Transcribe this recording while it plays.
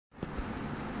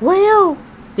Well,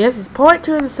 this is part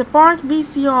 2 of the Symphonic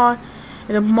VCR,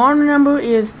 and the model number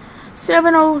is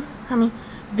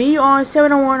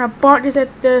VR701. I bought this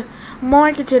at the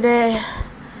market today.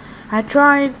 I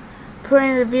tried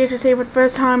putting the VHS tape for the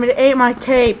first time, and it ate my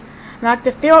tape, like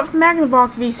the Philips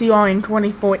Magnavox VCR in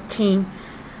 2014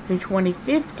 and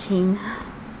 2015.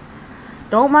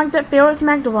 Don't like that Philips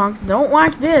Magnavox. Don't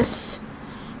like this.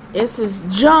 This is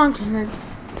junk, and it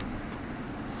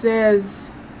says,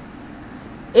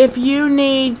 if you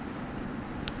need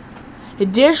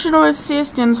additional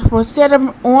assistance for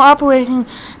setup or operating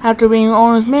after being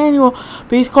owner's manual,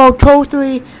 please call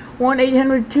toll-free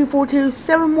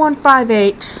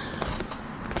 1-800-242-7158.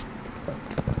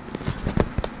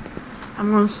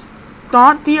 I'm going to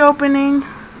start the opening.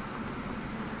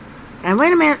 And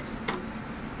wait a minute.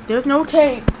 There's no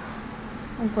tape.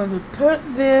 I'm going to put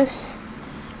this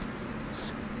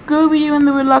Scooby-Doo and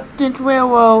the Reluctant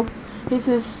Railroad. This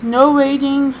is no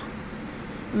rating.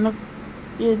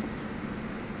 It's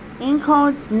in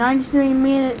cards 93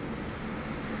 minutes.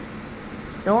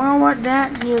 Don't know what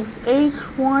that is.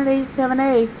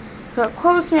 H187A. So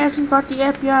closed captions got the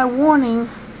FBI warning.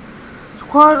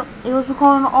 It was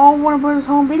recorded on all Warner Brothers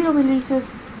home video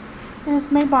releases. And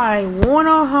it's made by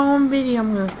Warner Home Video.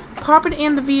 I'm gonna pop it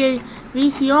in the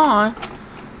VCR.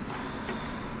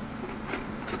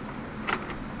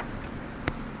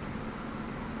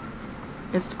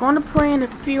 It's going to play in a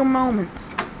few moments.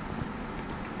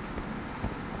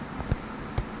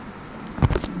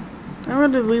 I'm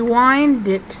going to rewind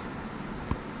it.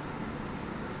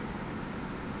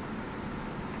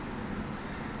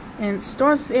 And it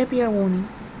starts with FBI warning.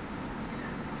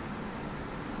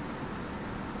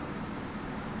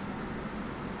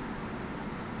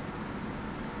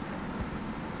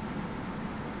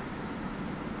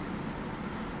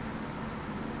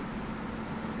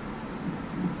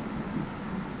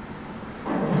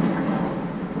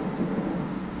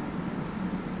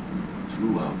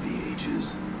 Throughout the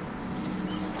ages,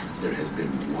 there has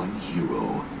been one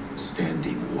hero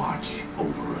standing watch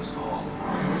over us all.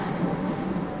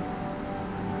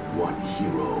 One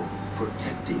hero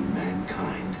protecting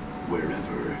mankind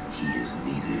wherever he is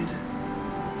needed.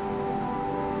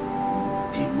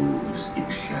 He moves in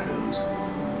shadows,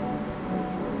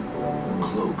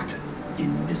 cloaked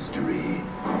in mystery.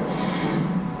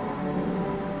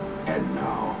 And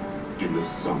now, in the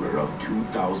summer of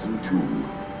 2002,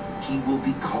 he will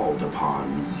be called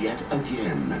upon yet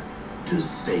again to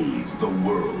save the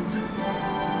world.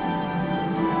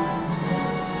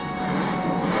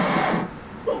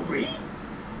 Hurry!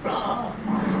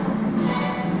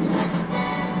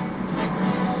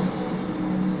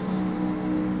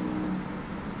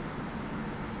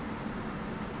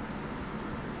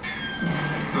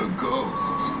 The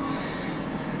ghosts,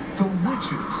 the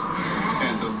witches,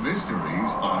 and the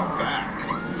mysteries are back.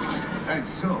 And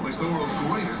so is the world's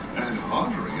greatest and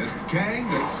hungriest gang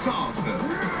that solves them.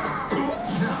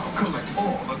 Now collect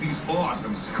all of these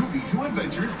awesome Scooby-Doo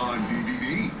adventures on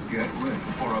DVD. Get ready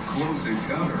for a close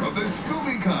encounter of the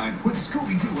Scooby kind with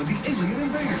Scooby-Doo and the Alien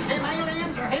Invader. The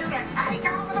aliens are here to take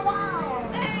over the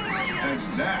world! And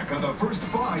snack on the first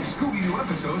 5 Scooby-Doo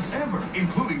episodes ever,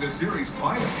 including the series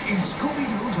pilot in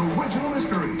Scooby-Doo's original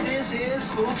mystery. This is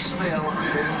Spooksville.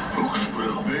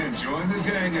 Spooksville. Then join the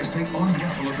gang as they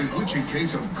unravel a bewitching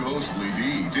case of ghostly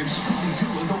deeds in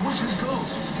Scooby-Doo and the Witch's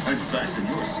Ghost. And fasten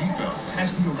your seatbelts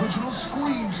as the original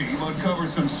Scream team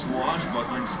uncovers some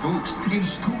swashbuckling spooks in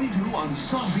Scooby-Doo on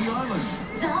Zombie Island.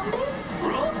 Zombies?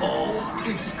 Uh-oh!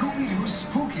 It's Scooby-Doo's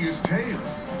spookiest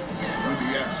tales. With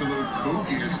the absolute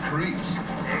kookiest creeps.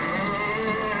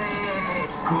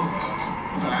 Ghosts,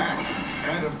 bats,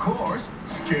 and of course,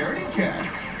 scaredy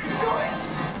cats.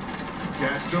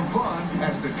 Catch the fun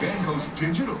as the gang goes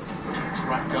digital to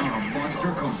track down a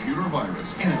monster computer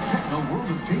virus in a techno world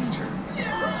of danger.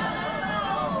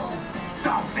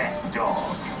 Stop that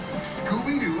dog!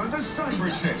 Scooby-Doo and the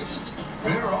Cyber Chase.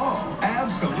 They're all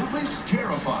absolutely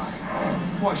scarifying.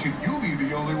 Why should you be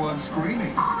the only one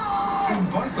screaming?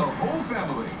 Invite the whole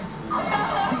family.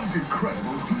 These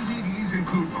incredible DVDs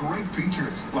include great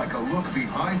features like a look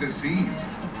behind the scenes,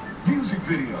 music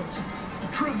videos,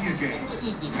 trivia games,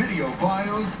 video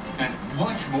bios, and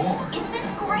much more. Is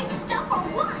this great stuff or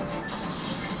what?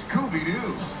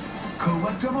 Scooby-Doo.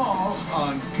 Collect them all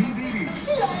on DVD.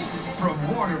 From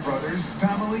Warner Brothers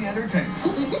Family Entertainment.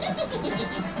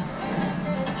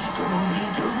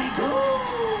 Scooby-Dooby-Doo!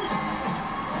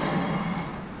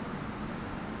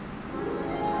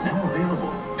 Now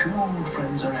available, 2 old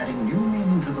friends are adding new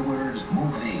meaning to the words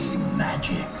movie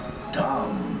magic.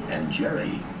 Tom and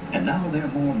Jerry. And now they're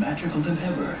more magical than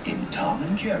ever in Tom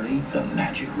and Jerry, The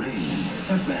Magic Ring,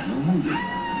 a brand new movie.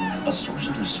 A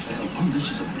sorcerer's spell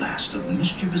unleashes a blast of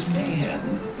mischievous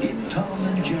mayhem in Tom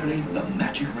and Jerry, the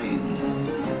Magic Ring.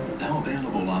 Now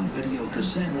available on video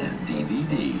cassette and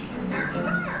DVD.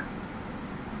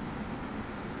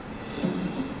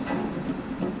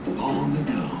 Long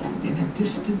ago, in a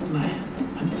distant land,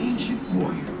 an ancient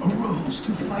warrior arose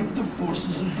to fight the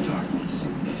forces of darkness.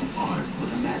 Armed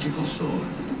with a magical sword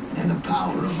and the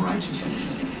power of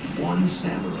righteousness, one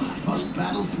samurai must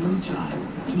battle through time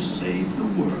to save the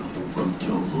world from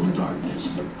total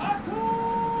darkness.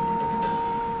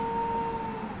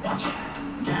 Watch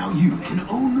out. Now you can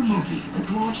own the movie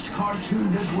that launched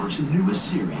Cartoon Network's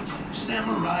newest series,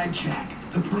 Samurai Jack,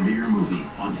 the premiere movie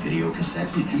on video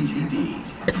cassette and DVD.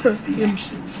 The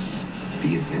action,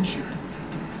 the adventure,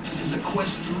 and the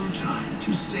quest through time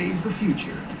to save the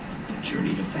future.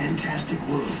 Journey to fantastic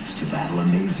worlds to battle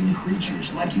amazing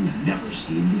creatures like you've never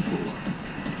seen before.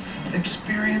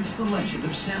 Experience the legend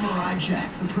of Samurai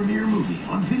Jack, the premiere movie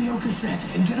on video cassette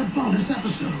and get a bonus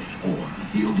episode. Or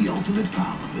feel the ultimate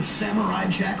power with Samurai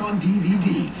Jack on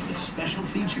DVD with special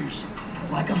features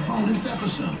like a bonus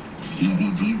episode,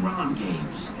 DVD ROM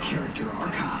games, character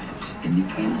archives, and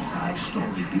the inside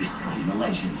story behind the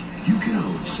legend. You can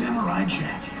own Samurai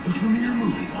Jack, the premiere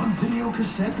movie on video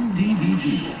cassette and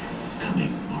DVD.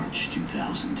 Coming March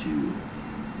 2002.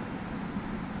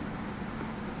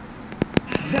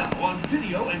 Now on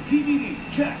video and DVD,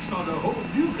 Jack's found a whole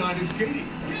new kind of skating.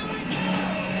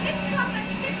 This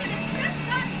competition is just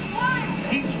not fun.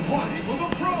 He's riding with a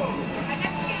pro. Our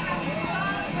next game round is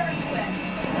long very twist.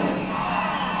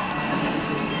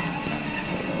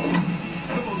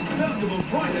 The most valuable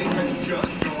primate has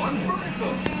just gone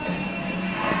vertical.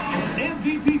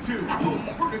 MVP2, most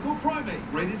vertical primate,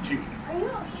 rated G. Are you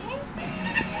okay?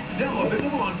 Now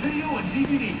available on video and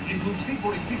DVD. Includes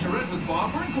skateboarding featurette with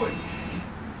Bob Burnquist.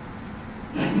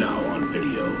 Now on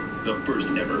video, the first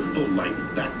ever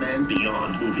full-length Batman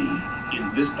Beyond movie.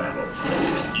 In this battle,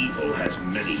 evil has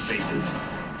many faces.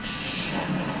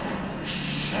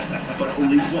 But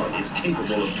only one is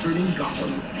capable of turning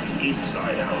Gotham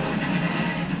inside out.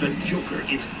 The Joker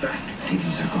is back.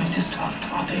 Things are going to stop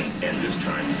talking. And this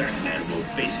time, Batman will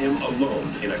face him alone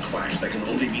in a clash that can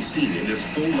only be seen in this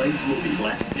full-length movie.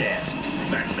 Let's dance.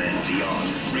 Batman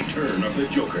Beyond, Return of the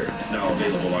Joker. Now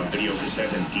available on video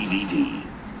cassette and DVD.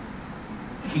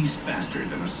 He's faster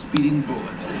than a speeding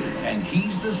bullet, and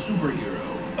he's the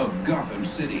superhero of Gotham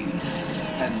City.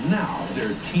 And now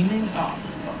they're teaming up.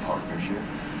 A partnership?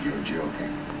 You're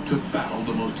joking. To battle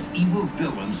the most evil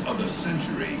villains of the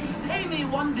century. Pay me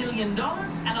 $1 billion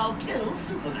and I'll kill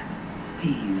Superman.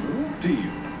 Deal?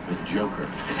 Deal. With Joker,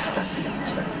 expect the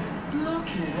unexpected. Look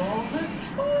at all the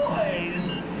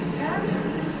toys. Santa's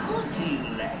been good to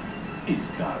you, Lex. He's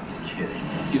gotta be kidding.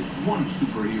 If one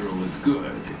superhero is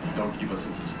good, Don't keep us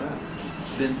in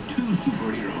suspense. then two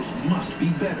superheroes must be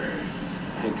better.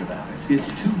 Think about it. It's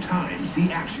 2 times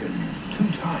the action,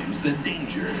 2 times the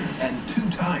danger, and 2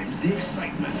 times the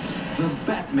excitement. The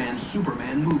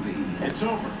Batman-Superman movie. It's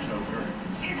over, Joker.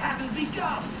 It hasn't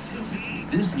begun to be.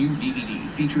 This new DVD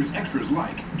features extras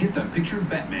like Get the Picture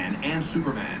Batman and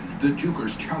Superman, The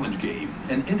Joker's Challenge Game,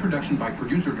 an introduction by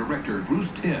producer-director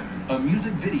Bruce Timm, a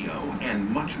music video, and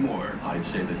much more. I'd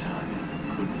say the timing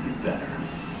couldn't be better.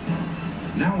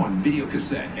 Now on video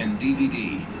cassette and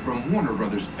DVD from Warner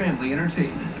Brothers Family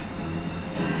Entertainment.